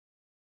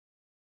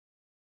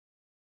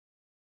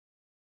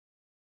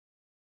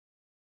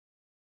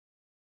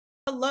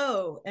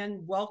Hello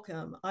and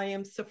welcome. I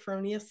am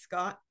Sophronia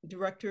Scott,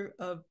 Director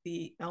of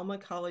the Alma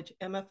College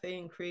MFA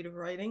in Creative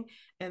Writing,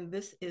 and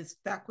this is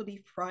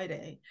Faculty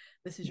Friday.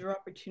 This is your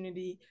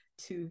opportunity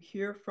to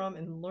hear from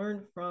and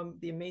learn from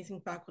the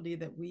amazing faculty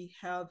that we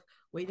have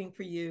waiting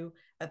for you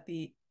at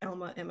the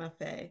Alma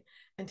MFA.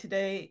 And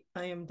today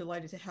I am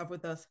delighted to have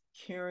with us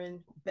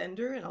Karen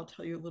Bender, and I'll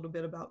tell you a little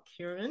bit about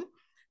Karen.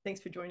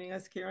 Thanks for joining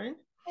us, Karen.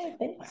 Hey,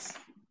 thanks.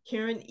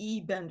 Karen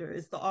E. Bender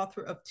is the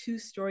author of two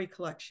story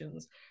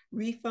collections,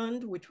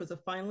 Refund, which was a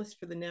finalist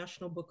for the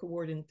National Book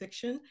Award in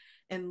Fiction,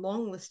 and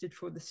longlisted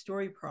for the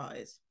Story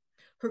Prize.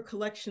 Her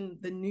collection,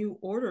 The New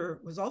Order,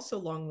 was also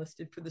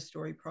longlisted for the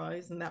Story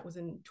Prize, and that was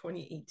in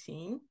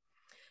 2018.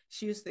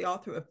 She is the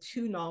author of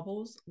two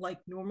novels, Like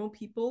Normal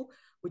People,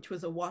 which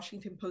was a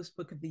Washington Post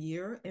Book of the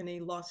Year and a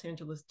Los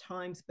Angeles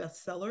Times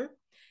bestseller,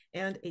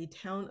 and A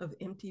Town of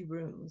Empty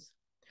Rooms.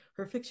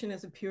 Her fiction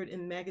has appeared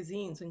in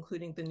magazines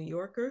including The New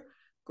Yorker,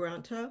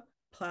 Granta,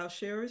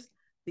 Plowshares,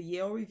 the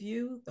Yale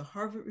Review, the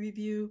Harvard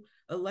Review,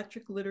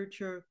 Electric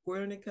Literature,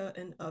 Guernica,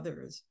 and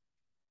others.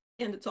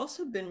 And it's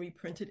also been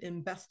reprinted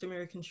in Best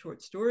American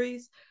Short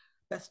Stories,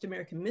 Best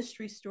American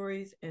Mystery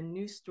Stories, and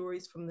New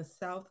Stories from the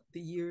South,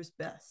 the Year's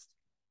Best.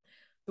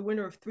 The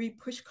winner of 3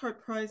 Pushcart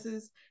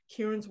Prizes,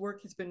 Karen's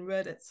work has been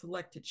read at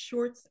Selected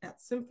Shorts at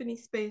Symphony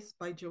Space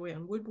by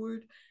Joanne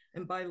Woodward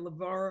and by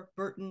LeVar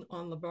Burton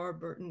on LeVar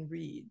Burton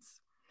Reads.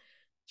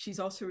 She's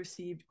also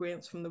received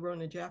grants from the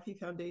Rona Jaffe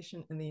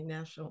Foundation and the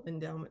National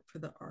Endowment for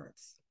the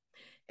Arts.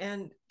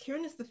 And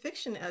Karen is the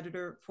fiction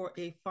editor for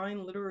a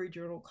fine literary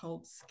journal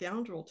called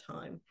Scoundrel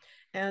Time.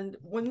 And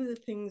one of the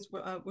things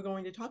we're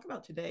going to talk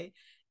about today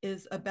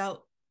is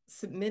about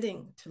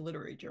submitting to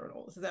literary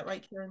journals. Is that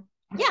right, Karen?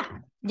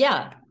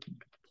 Yeah.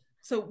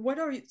 So what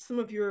are some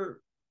of your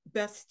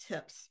best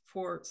tips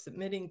for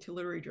submitting to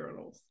literary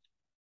journals?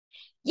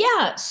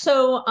 Yeah.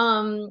 So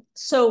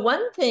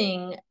one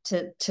thing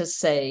to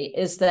say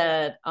is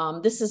that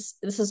this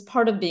is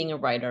part of being a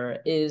writer,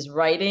 is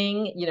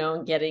writing,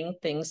 getting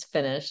things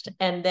finished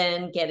and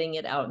then getting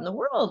it out in the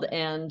world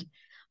and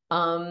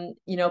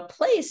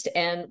placed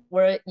and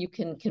where you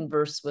can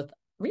converse with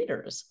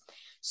readers.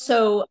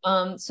 So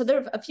there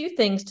are a few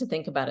things to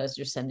think about as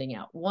you're sending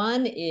out.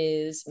 One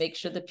is make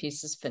sure the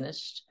piece is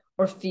finished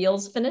or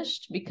feels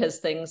finished, because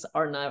things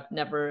are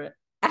never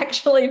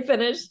actually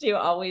finished. You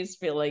always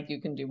feel like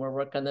you can do more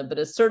work on them, but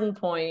at a certain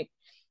point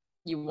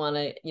you want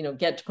to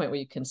get to a point where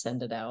you can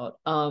send it out.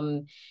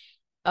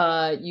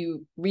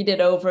 You read it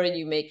over,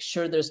 you make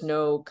sure there's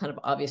no kind of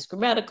obvious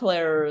grammatical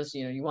errors.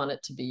 You want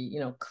it to be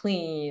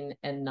clean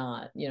and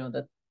not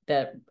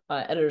that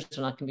editors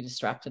are not going to be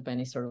distracted by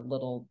any sort of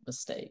little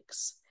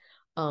mistakes.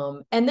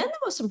 And then the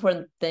most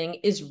important thing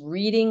is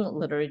reading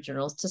literary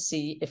journals to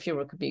see if your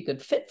work could be a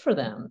good fit for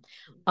them.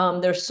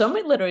 There's so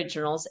many literary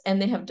journals and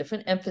they have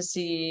different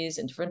emphases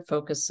and different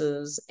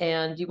focuses,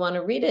 and you want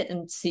to read it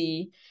and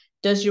see,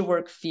 does your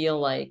work feel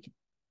like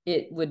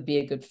it would be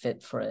a good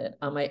fit for it?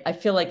 I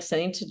feel like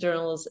sending to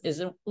journals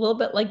is a little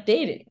bit like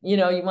dating. You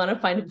want to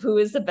find who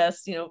is the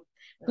best,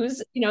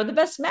 who's, the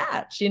best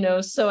match,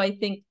 so I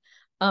think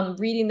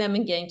reading them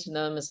and getting to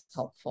know them is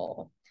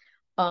helpful.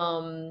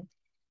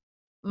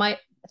 My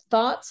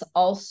thoughts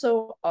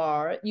also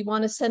are, you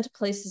want to send to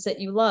places that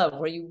you love,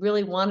 where you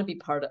really want to be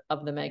part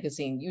of the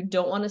magazine. You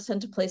don't want to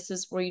send to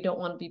places where you don't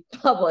want to be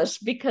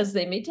published, because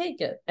they may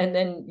take it. And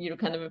then you're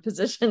kind of in a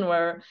position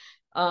where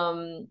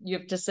you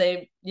have to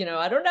say,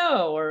 I don't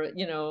know, or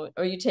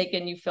you take it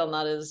and you feel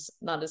not as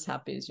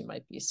happy as you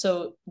might be.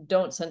 So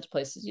don't send to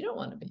places you don't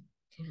want to be.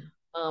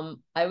 Mm-hmm.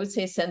 I would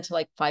say send to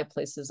like 5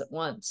 places at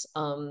once.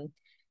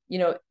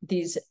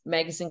 These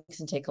magazines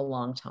can take a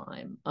long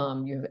time.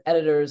 You have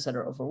editors that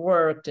are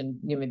overworked and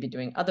you may be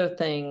doing other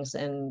things,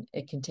 and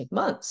it can take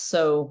months.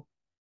 So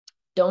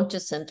don't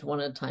just send to one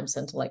at a time,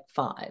 send to like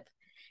 5.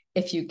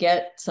 If you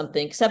get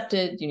something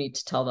accepted, you need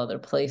to tell the other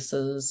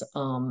places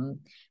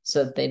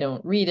so that they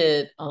don't read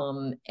it.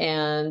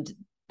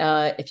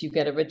 If you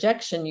get a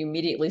rejection, you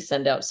immediately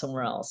send out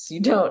somewhere else. You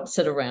don't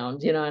sit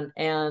around,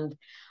 and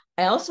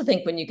I also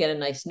think when you get a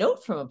nice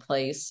note from a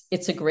place,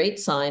 it's a great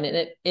sign,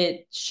 and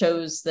it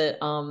shows that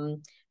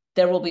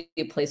there will be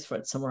a place for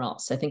it somewhere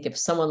else. I think if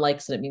someone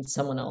likes it, it means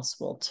someone else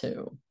will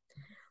too.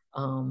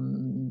 I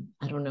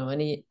don't know,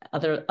 any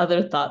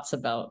other thoughts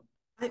about?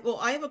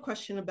 I have a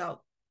question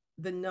about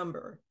the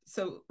number.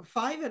 So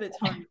 5 at a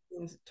time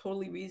seems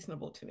totally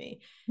reasonable to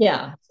me.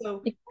 Yeah.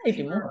 So if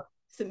you're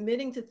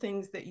submitting to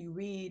things that you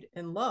read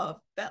and love,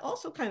 that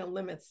also kind of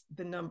limits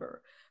the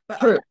number. But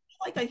I feel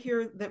like I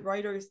hear that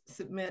writers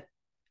submit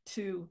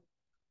to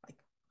like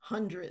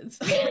hundreds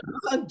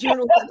of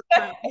journals at a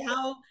time.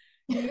 How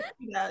do you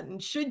do that,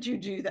 and should you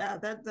do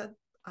that?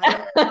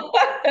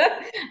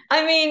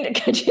 I mean,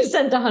 could you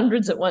send to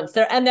hundreds at once?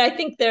 And I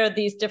think there are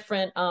these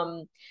different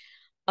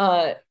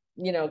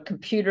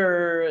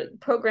computer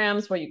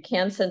programs where you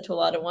can send to a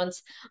lot at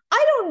once.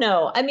 I don't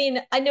know. I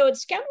mean, I know at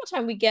Scoundrel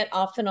Time we get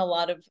often a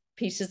lot of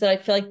pieces that I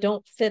feel like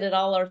don't fit at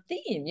all our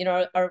theme.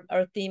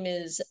 Our theme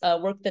is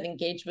work that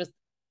engage with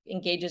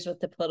engages with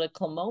the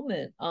political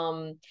moment.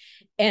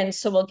 And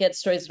so we'll get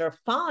stories that are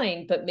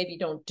fine, but maybe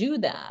don't do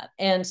that.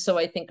 And so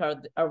I think,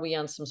 are we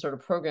on some sort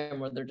of program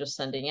where they're just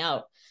sending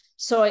out?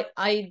 So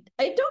I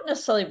don't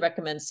necessarily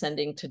recommend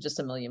sending to just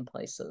a million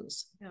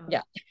places.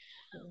 Yeah.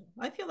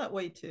 I feel that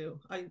way too.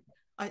 I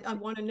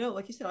want to know,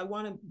 like you said, I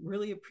want to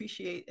really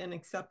appreciate an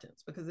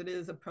acceptance because it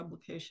is a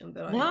publication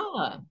that I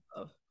love.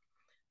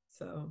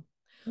 So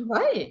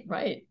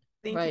right.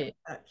 Thank you for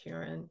that,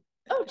 Karen.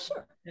 Oh,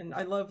 sure. And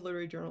I love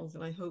literary journals,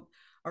 and I hope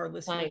our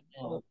listeners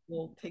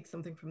will take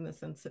something from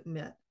this and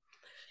submit.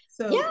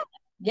 So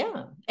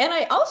yeah. And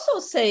I also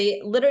say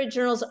literary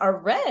journals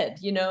are read,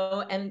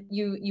 and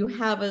you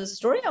have a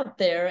story out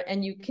there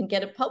and you can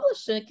get it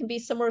published, and it can be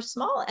somewhere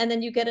small, and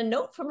then you get a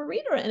note from a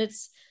reader, and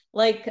it's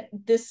like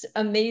this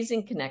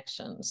amazing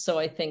connection. So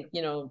I think,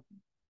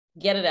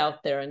 get it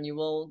out there and you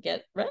will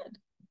get read.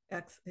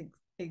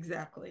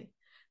 Exactly.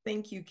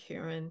 Thank you,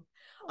 Karen.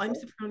 I'm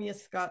Sophronia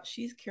Scott.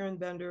 She's Karen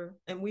Bender,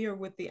 and we are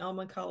with the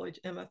Alma College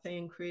MFA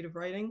in Creative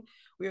Writing.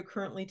 We are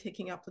currently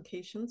taking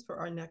applications for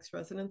our next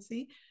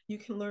residency. You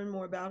can learn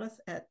more about us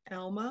at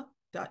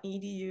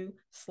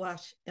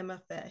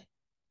alma.edu/MFA.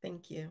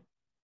 Thank you.